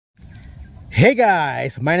Hey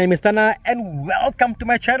guys, my name is Tana and welcome to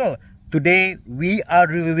my channel. Today we are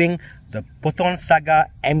reviewing the Proton Saga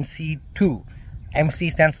MC2. MC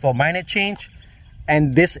stands for minor change,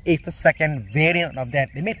 and this is the second variant of that.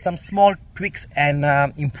 They made some small tweaks and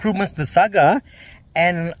improvements to the Saga,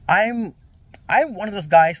 and I'm one of those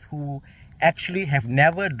guys who actually have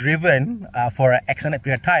never driven for an extended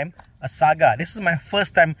period of time a Saga. This is my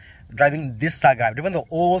first time driving this Saga. I've driven the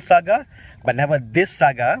old Saga, but never this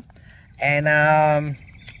Saga. And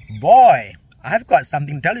boy, I've got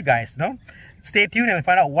something to tell you guys, no? Stay tuned and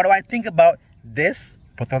find out what do I think about this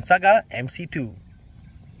Proton Saga MC2.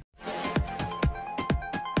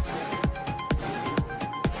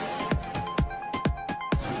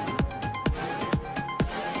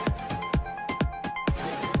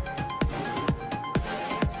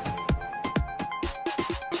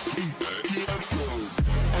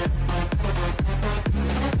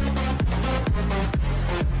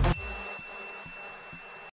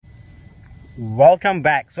 Welcome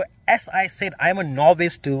back. So as I said, I'm a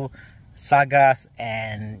novice to Sagas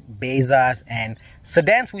and Bezas and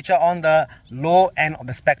sedans which are on the low end of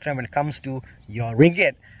the spectrum when it comes to your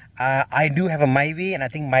ringgit. I do have a Myvi, and I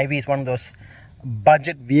think Myvi is one of those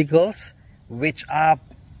budget vehicles which are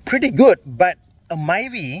pretty good. But a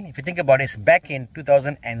Myvi, if you think about it, back in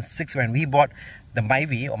 2006 when we bought the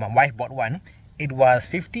Myvi, or my wife bought one, it was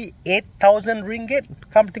 58,000 ringgit,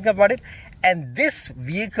 come to think about it. And this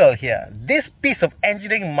vehicle here, this piece of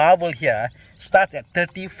engineering marvel here, starts at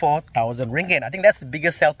 34,000 ringgit. I think that's the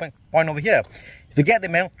biggest sell point over here. If you get the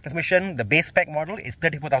manual transmission, the base spec model is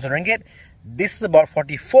 34,000 ringgit. This is about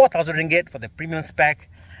 44,000 ringgit for the premium spec,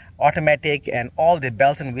 automatic, and all the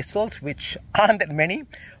bells and whistles, which aren't that many.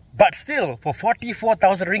 But still, for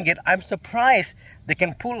 44,000 ringgit, I'm surprised they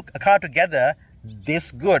can pull a car together this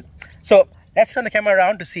good. So let's turn the camera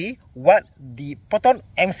around to see what the Proton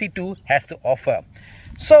MC2 has to offer.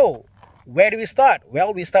 So, where do we start?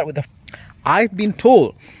 Well, we start with the... I've been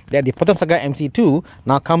told that the Proton Saga MC2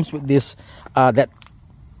 now comes with this, that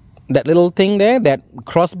little thing there, that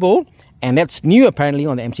crossbow, and that's new apparently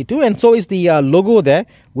on the MC2, and so is the logo there,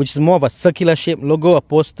 which is more of a circular shaped logo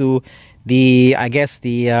opposed to the, I guess,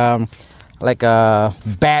 the like a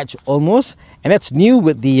badge almost, and that's new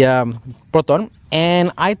with the Proton.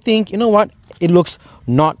 And I think, you know what, it looks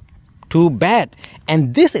not too bad.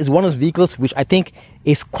 And this is one of those vehicles which I think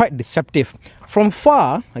is quite deceptive. From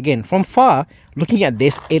far, looking at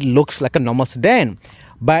this, it looks like a normal sedan.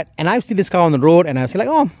 And I've seen this car on the road and I was like,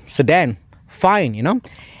 oh, sedan, fine, you know.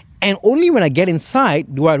 And only when I get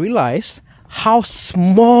inside do I realize how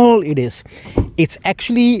small it is. It's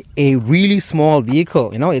actually a really small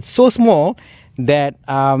vehicle, you know. It's so small that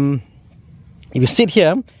if you sit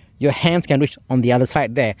here, your hands can reach on the other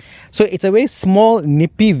side there. So it's a very small,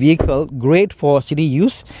 nippy vehicle, great for city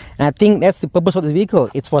use. And I think that's the purpose of this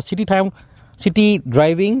vehicle. It's for city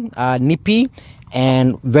driving, nippy,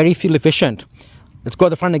 and very fuel efficient. Let's go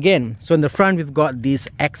to the front again. So in the front, we've got these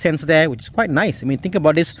accents there, which is quite nice. I mean, think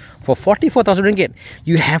about this. For 44,000 ringgit,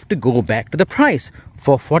 you have to go back to the price.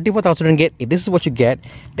 For 44,000 ringgit, if this is what you get,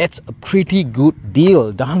 that's a pretty good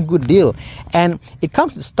deal, darn good deal. And it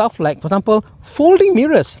comes with stuff like, for example, folding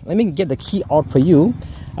mirrors. Let me get the key out for you.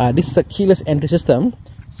 This is a keyless entry system.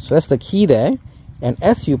 So that's the key there. And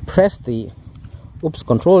as you press the,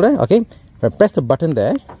 control there, okay, if I press the button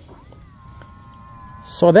there,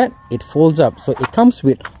 so that it folds up. So it comes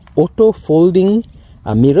with auto folding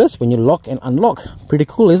mirrors when you lock and unlock. Pretty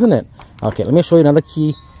cool, isn't it? Okay, let me show you another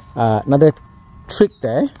key, another trick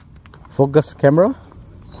there. Focus camera.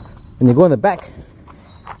 When you go in the back,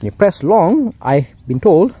 and you press long, I've been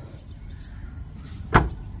told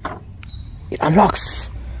it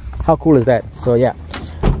unlocks. How cool is that? So yeah,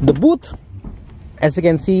 the booth, as you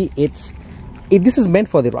can see, this is meant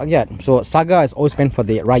for the rakyat. So Saga is always meant for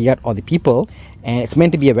the rakyat or the people, and it's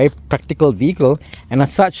meant to be a very practical vehicle, and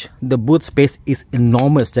as such the boot space is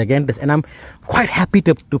enormous, gigantic. And I'm quite happy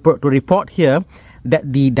to report here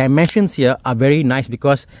that the dimensions here are very nice,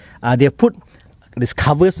 because they have put these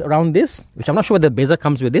covers around this, which I'm not sure whether Beza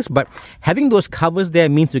comes with this, but having those covers there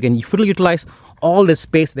means you can fully utilize all the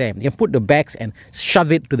space there. You can put the bags and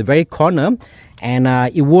shove it to the very corner, and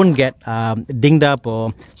it won't get dinged up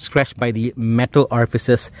or scratched by the metal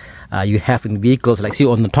orifices you have in vehicles, like see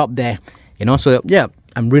on the top there, you know. So yeah,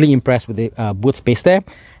 I'm really impressed with the boot space there.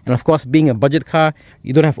 And of course, being a budget car,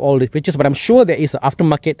 you don't have all the features, but I'm sure there is an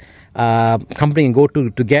aftermarket company you can go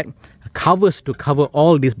to get covers to cover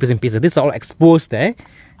all these bits and pieces. This is all exposed there,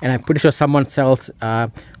 and I'm pretty sure someone sells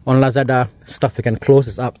on Lazada stuff you can close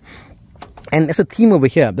this up. And there's a theme over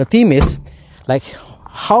here. The theme is like,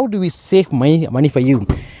 how do we save money for you?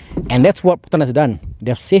 And that's what Proton has done.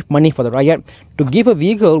 They have saved money for the riot to give a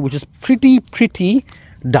vehicle which is pretty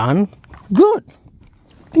darn good.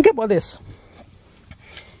 Think about this.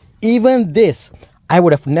 Even this, I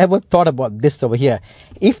would have never thought about this over here.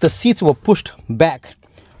 If the seats were pushed back,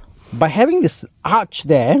 by having this arch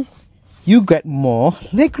there, you get more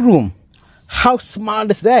leg room. How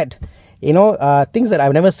smart is that? You know, things that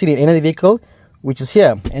I've never seen in any vehicle, which is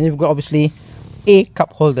here. And you've got obviously a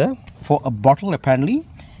cup holder for a bottle apparently,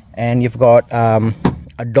 and you've got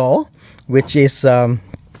a door which is a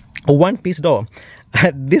one-piece door.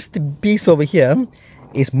 This piece over here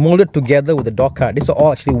is molded together with the door card. These are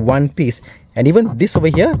all actually one piece, and even this over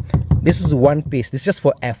here, this is one piece. This is just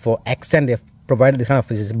for accent. They've provided this kind of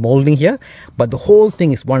this molding here, but the whole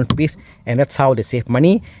thing is one piece, and that's how they save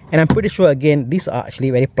money. And I'm pretty sure again these are actually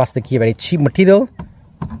very plasticky, very cheap material.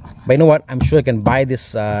 But you know what? I'm sure you can buy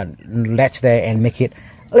this latch there and make it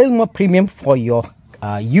a little more premium for your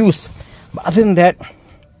use. But other than that,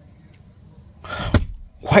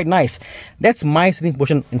 quite nice. That's my sitting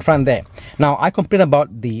position in front there. Now I complain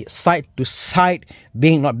about the side to side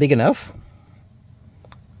being not big enough.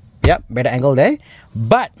 Yep, better angle there.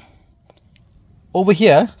 But over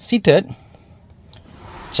here, seated,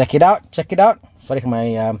 check it out. Sorry for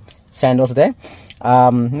my sandals there.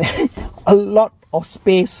 A lot of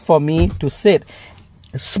space for me to sit.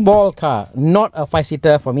 A small car, not a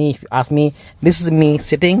 5-seater for me. If you ask me, this is me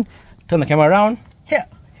sitting. Turn the camera around here.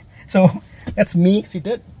 So that's me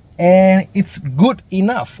seated, and it's good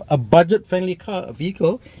enough. A budget-friendly car,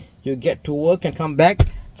 vehicle. You get to work and come back,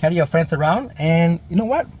 carry your friends around, and you know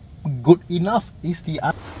what? Good enough is the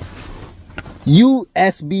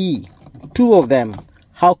USB. 2 of them.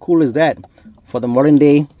 How cool is that for the modern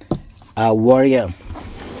day warrior?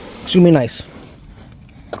 Extremely nice.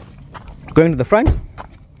 Going to the front,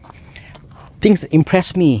 things that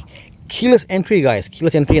impress me. Keyless entry, guys.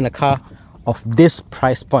 Keyless entry in a car of this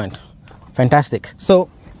price point. Fantastic. So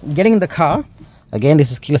getting in the car, again,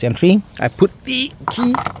 this is keyless entry. I put the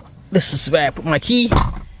key, this is where I put my key,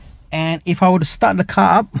 and if I were to start the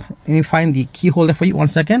car up, let me find the key holder for you, 1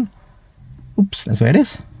 second. Oops, that's where it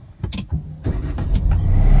is.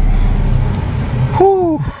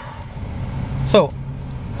 Whew. So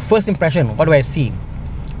first impression, what do I see?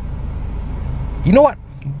 You know what,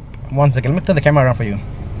 1 second, let me turn the camera around for you.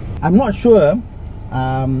 I'm not sure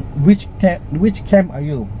which camp are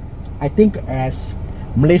you. I think as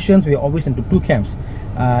Malaysians, we are always into 2 camps,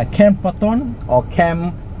 Camp Proton or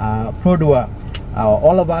Camp Pro2.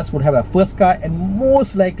 All of us would have a first car, and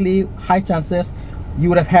most likely, high chances, you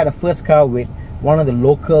would have had a first car with one of the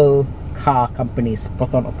local car companies,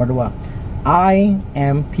 Proton or Pro2. I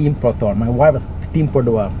am Team Proton. My wife is Team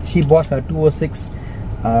Pro2. She bought her 206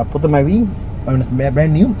 Proton Mavi when it's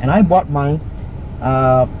brand new, and I bought my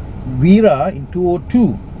Vira in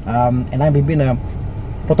 202, and I've been a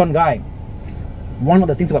Proton guy. One of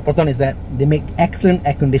the things about Proton is that they make excellent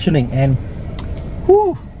air conditioning, and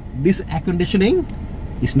whew, this air conditioning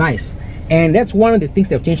is nice. And that's one of the things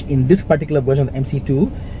they've changed in this particular version of the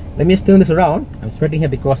MC2. Let me just turn this around. I'm sweating here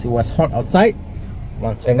because it was hot outside.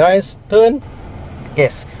 1 second, guys. Turn.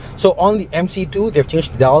 Yes. So on the MC2, they've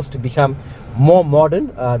changed the dials to become more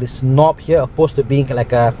modern. This knob here, opposed to being like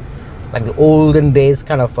the olden days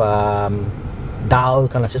kind of dial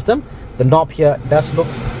kind of system. The knob here does look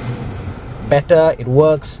better. It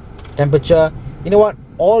works. Temperature. You know what?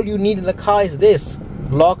 All you need in the car is this: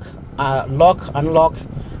 lock, unlock,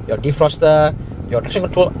 your defroster, your traction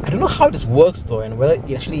control. I don't know how this works though, and whether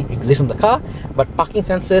it actually exists in the car. But parking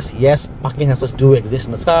sensors, yes, parking sensors do exist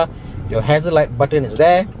in this car. Your hazard light button is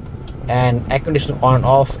there, and air conditioning on and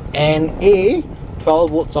off, and a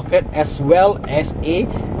 12-volt socket as well as a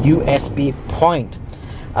USB point.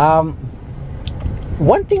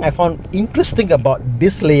 One thing I found interesting about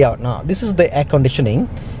this layout, now this is the air conditioning,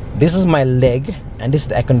 this is my leg, and this is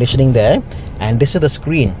the air conditioning there, and this is the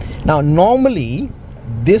screen. Now normally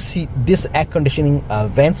this air conditioning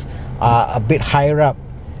vents are a bit higher up,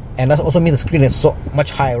 and that also means the screen is so much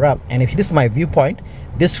higher up. And if this is my viewpoint,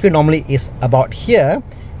 this screen normally is about here,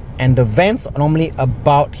 and the vents are normally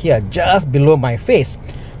about here, just below my face.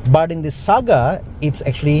 But in this Saga, it's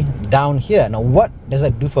actually down here. Now what does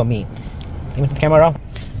that do for me? Let me turn the camera around.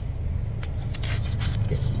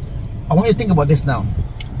 Okay. I want you to think about this now.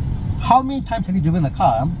 How many times have you driven a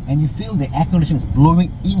car and you feel the air conditioning is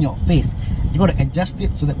blowing in your face? You got to adjust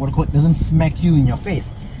it so that it doesn't smack you in your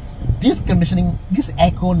face. This conditioning, this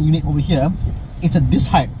aircon unit over here, it's at this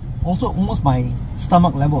height, also almost my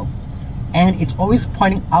stomach level, and it's always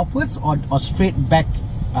pointing outwards or straight back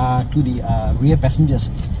to the rear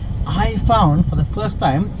passengers. I found for the first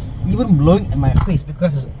time, even blowing in my face,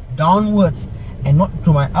 because it's downwards and not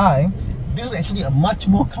to my eye, this is actually a much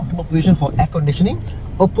more comfortable position for air conditioning,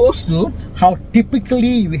 opposed to how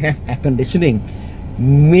typically we have air conditioning.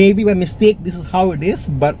 Maybe by mistake this is how it is,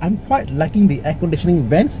 but I'm quite liking the air conditioning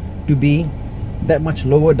vents to be that much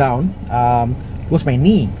lower down towards my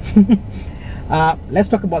knee. Let's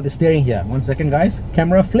talk about the steering here. 1 second guys,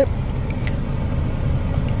 camera flip.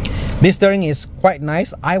 This steering is quite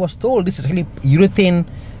nice. I was told this is actually urethane,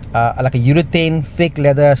 like a urethane fake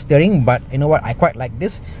leather steering, but you know what, I quite like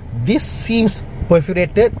this. This seems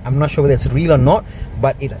perforated. I'm not sure whether it's real or not,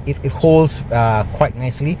 but it holds quite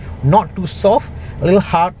nicely. Not too soft, a little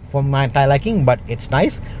hard for my entire liking, but it's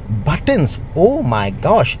nice. Buttons, oh my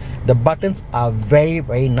gosh, the buttons are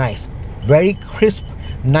very nice, very crisp,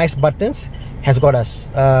 nice buttons. Has got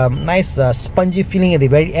a nice spongy feeling at the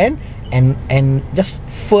very end, and just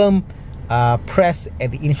firm press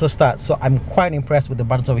at the initial start. So I'm quite impressed with the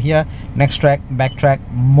buttons over here. Next track, backtrack,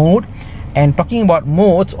 mode. And talking about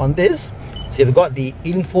modes on this, so you've got the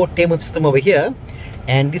infotainment system over here,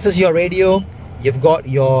 and this is your radio. You've got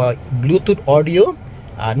your Bluetooth audio,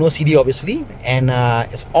 no CD obviously, and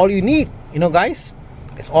it's all you need, you know guys.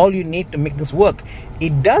 It's all you need to make this work.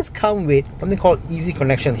 It does come with something called easy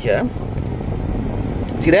connection here.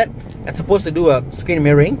 See that? That's supposed to do a screen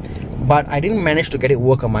mirroring, but I didn't manage to get it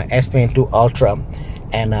work on my S22 Ultra,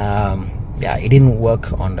 and yeah, it didn't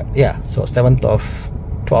work on the, yeah, so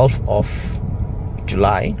 12th of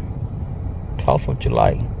July. 12th of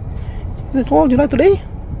July. Is it 12th of July today?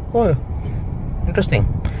 Oh, interesting.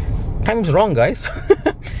 Time is wrong, guys.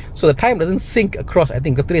 So the time doesn't sync across. I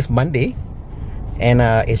think today is Monday, and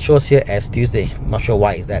it shows here as Tuesday. Not sure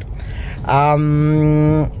why is that.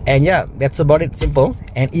 And yeah, that's about it. Simple.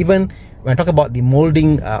 And even when I talk about the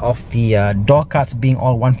molding of the door cuts being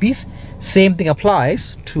all one piece, same thing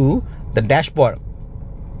applies to the dashboard.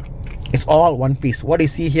 It's all one piece. What you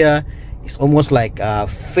see here is almost like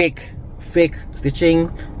fake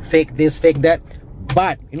stitching, fake this, fake that.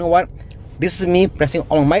 But you know what, this is me pressing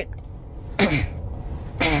all my might.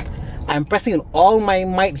 I'm pressing all my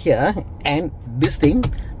might here, and this thing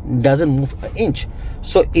doesn't move an inch.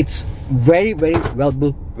 So it's very well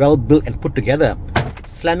built and put together.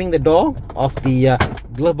 Slamming the door of the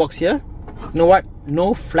glove box here, you know what,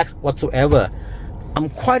 no flex whatsoever. I'm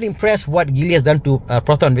quite impressed what Geely has done to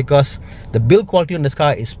Proton, because the build quality on this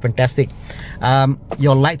car is fantastic.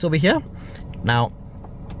 Your lights over here, now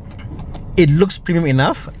it looks premium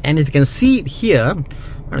enough, and if you can see it here, I'm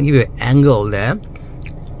gonna give you an angle there.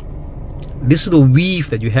 This is the weave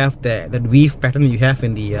that you have there, that weave pattern you have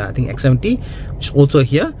in the I think X70, which is also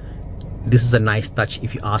here. This is a nice touch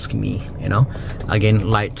if you ask me, you know. Again,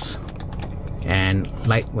 lights, and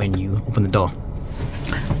light when you open the door.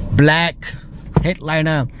 Black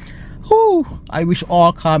headliner. Whoo, I wish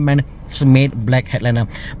all car manufacturers made black headliner,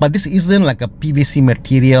 but this isn't like a PVC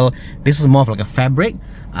material. This is more of like a fabric,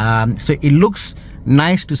 so it looks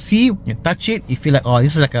nice to see. You touch it, you feel like, oh,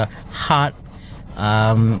 this is like a hard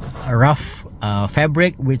rough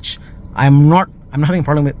fabric, which I'm not having a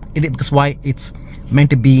problem with it, because why, it's meant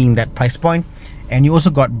to be in that price point. And you also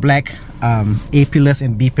got black A pillars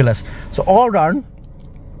and B pillars, so all around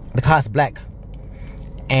the car is black,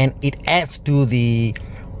 and it adds to the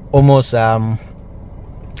almost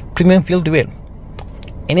premium feel to it.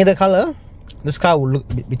 Any other color, this car will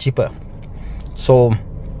look a bit cheaper. So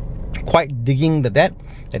quite digging that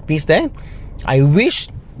piece there. I wish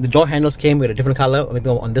the door handles came with a different color, maybe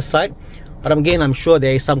on this side, but again, I'm sure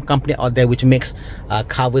there is some company out there which makes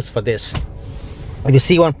covers for this. If you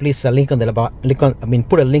see one, please put a link on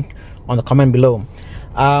the comment below.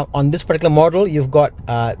 On this particular model, you've got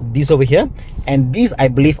these over here, and these I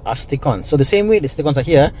believe are stick-ons. So the same way the stick-ons are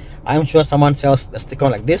here, I'm sure someone sells a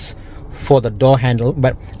stick-on like this for the door handle.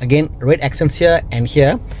 But again, red accents here and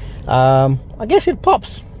here. I guess it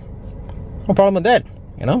pops, no problem with that,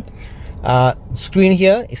 you know. Screen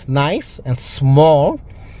here is nice and small,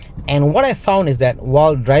 and what I found is that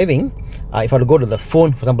while driving, if I were to go to the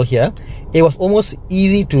phone, for example, here, it was almost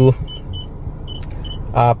easy to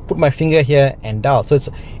put my finger here and dial. So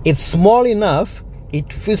it's small enough,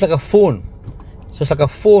 it feels like a phone. So it's like a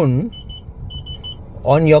phone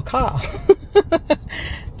on your car.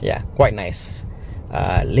 Yeah, quite nice.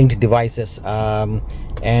 Linked devices,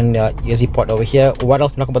 and USB port over here. What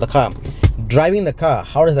else can I talk about the car? Driving the car,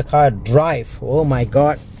 how does the car drive? Oh my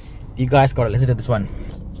god, you guys gotta listen to this one.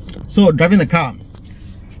 So driving the car,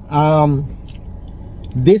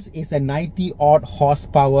 this is a 90 odd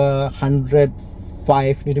horsepower,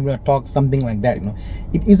 105 Newton torque, something like that, you know.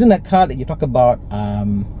 It isn't a car that you talk about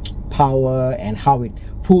power and how it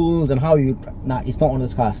pulls and how you, nah, it's not one of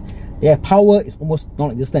those cars. Yeah, power is almost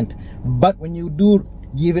non-existent, but when you do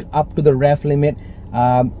give it up to the rev limit,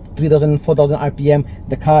 3000, 4000 RPM,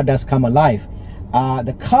 the car does come alive.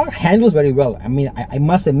 The car handles very well. I mean, I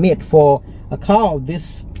must admit, for a car of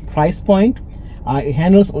this price point, it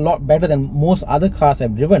handles a lot better than most other cars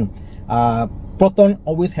I've driven. Proton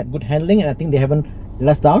always had good handling, and I think they haven't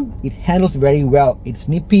let us down. It handles very well. It's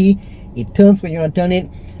nippy, it turns when you want to turn it.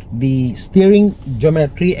 The steering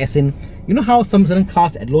geometry, as in, you know how some certain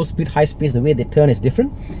cars at low speed, high speed, the way they turn is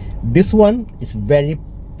different. This one is very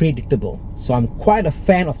predictable, so I'm quite a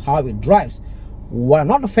fan of how it drives. What I'm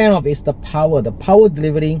not a fan of is the power. The power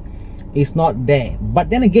delivery is not there. But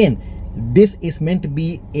then again, this is meant to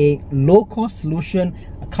be a low-cost solution,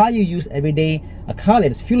 a car you use every day, a car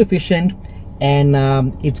that is fuel efficient, and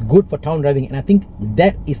it's good for town driving. And I think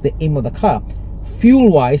that is the aim of the car.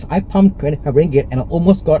 Fuel wise, I pumped 25 ringgit and I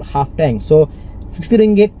almost got half tank. So 60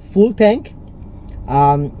 ringgit full tank,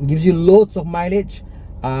 gives you loads of mileage.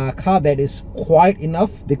 Car that is quiet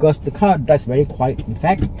enough, because the car drives very quiet, in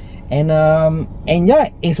fact. And yeah,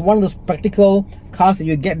 it's one of those practical cars that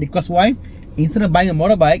you get, because why? Instead of buying a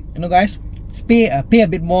motorbike, you know guys, pay a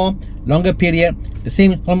bit more, longer period, the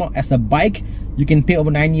same amount as a bike, you can pay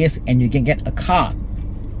over 9 years and you can get a car.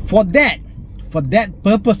 For that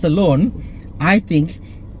purpose alone, I think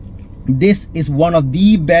this is one of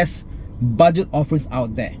the best budget offerings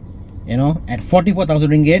out there. You know, at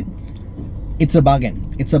 44,000 ringgit, it's a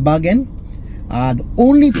bargain. It's a bargain. The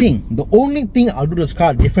only thing I'll do this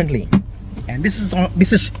car differently, and this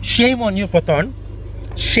is shame on you, Proton.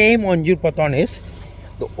 Shame on you, Proton, is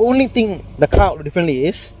the only thing the car will do differently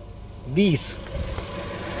is these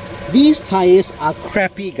tires are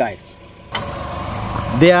crappy, guys.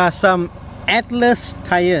 There are some Atlas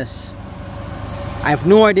tires. I have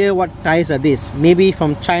no idea what tires are these. Maybe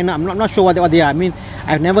from China. I'm not sure what they are. I mean,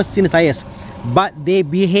 I've never seen the tires, but they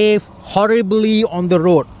behave horribly on the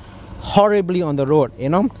road. Horribly on the road, you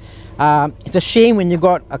know. It's a shame when you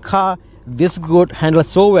got a car this good, handles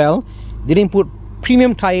so well, they didn't put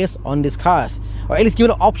premium tires on these cars, or at least give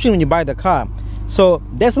it an option when you buy the car. So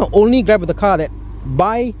that's my only gripe with the car, that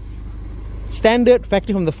buy standard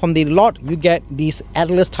factory from the lot, you get these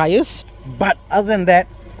Atlas tires. But other than that,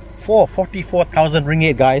 for 44,000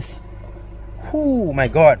 ringgit, guys, oh my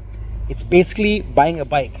god, it's basically buying a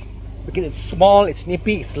bike, because it's small, it's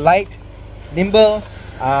nippy, it's light, it's nimble,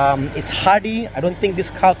 it's hardy. I don't think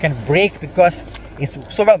this car can break because it's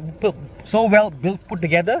so well built, put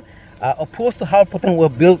together, opposed to how Proton were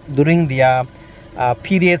built during their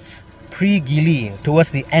periods pre-Geely,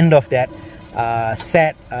 towards the end of that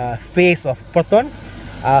set phase of Proton.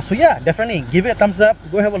 So yeah, definitely give it a thumbs up,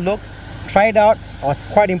 go have a look, try it out. I was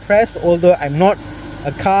quite impressed, although I'm not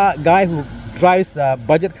a car guy who drives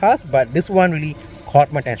budget cars, but this one really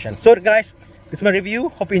caught my attention. So guys, this is my review.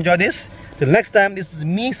 Hope you enjoy this. Till next time, this is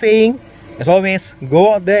me saying, as always,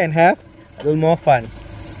 go out there and have a little more fun.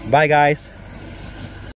 Bye guys.